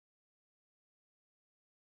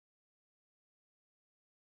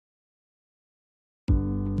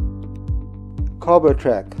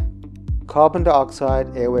CarboTrack, carbon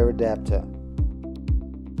dioxide airway adapter.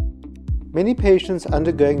 Many patients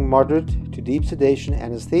undergoing moderate to deep sedation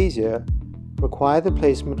anesthesia require the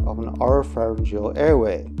placement of an oropharyngeal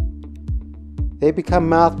airway. They become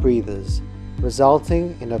mouth breathers,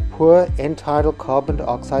 resulting in a poor end-tidal carbon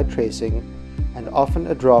dioxide tracing and often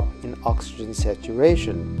a drop in oxygen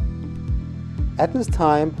saturation. At this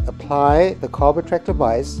time, apply the CarboTrack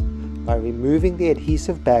device by removing the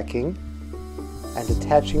adhesive backing and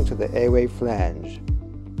attaching to the airway flange.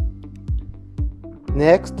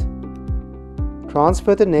 Next,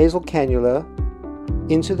 transfer the nasal cannula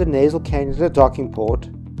into the nasal cannula docking port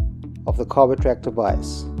of the CarboTrack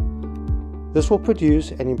device. This will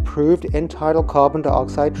produce an improved end-tidal carbon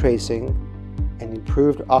dioxide tracing and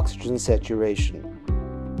improved oxygen saturation.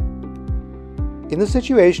 In the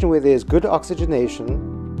situation where there is good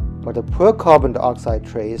oxygenation but a poor carbon dioxide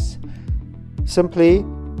trace, simply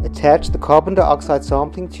attach the carbon dioxide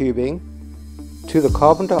sampling tubing to the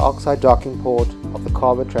carbon dioxide docking port of the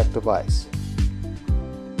CarboTrack device.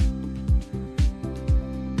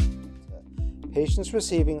 Patients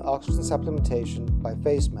receiving oxygen supplementation by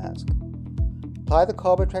face mask. Apply the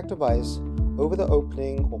CarboTrack device over the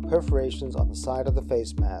opening or perforations on the side of the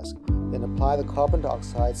face mask, then apply the carbon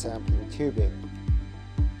dioxide sampling tubing.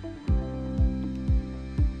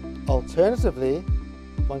 Alternatively,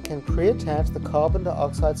 one can pre-attach the carbon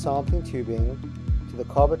dioxide sampling tubing to the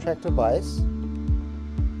CarboTrack device,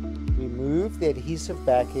 remove the adhesive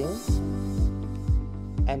backing,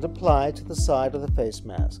 and apply to the side of the face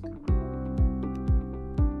mask.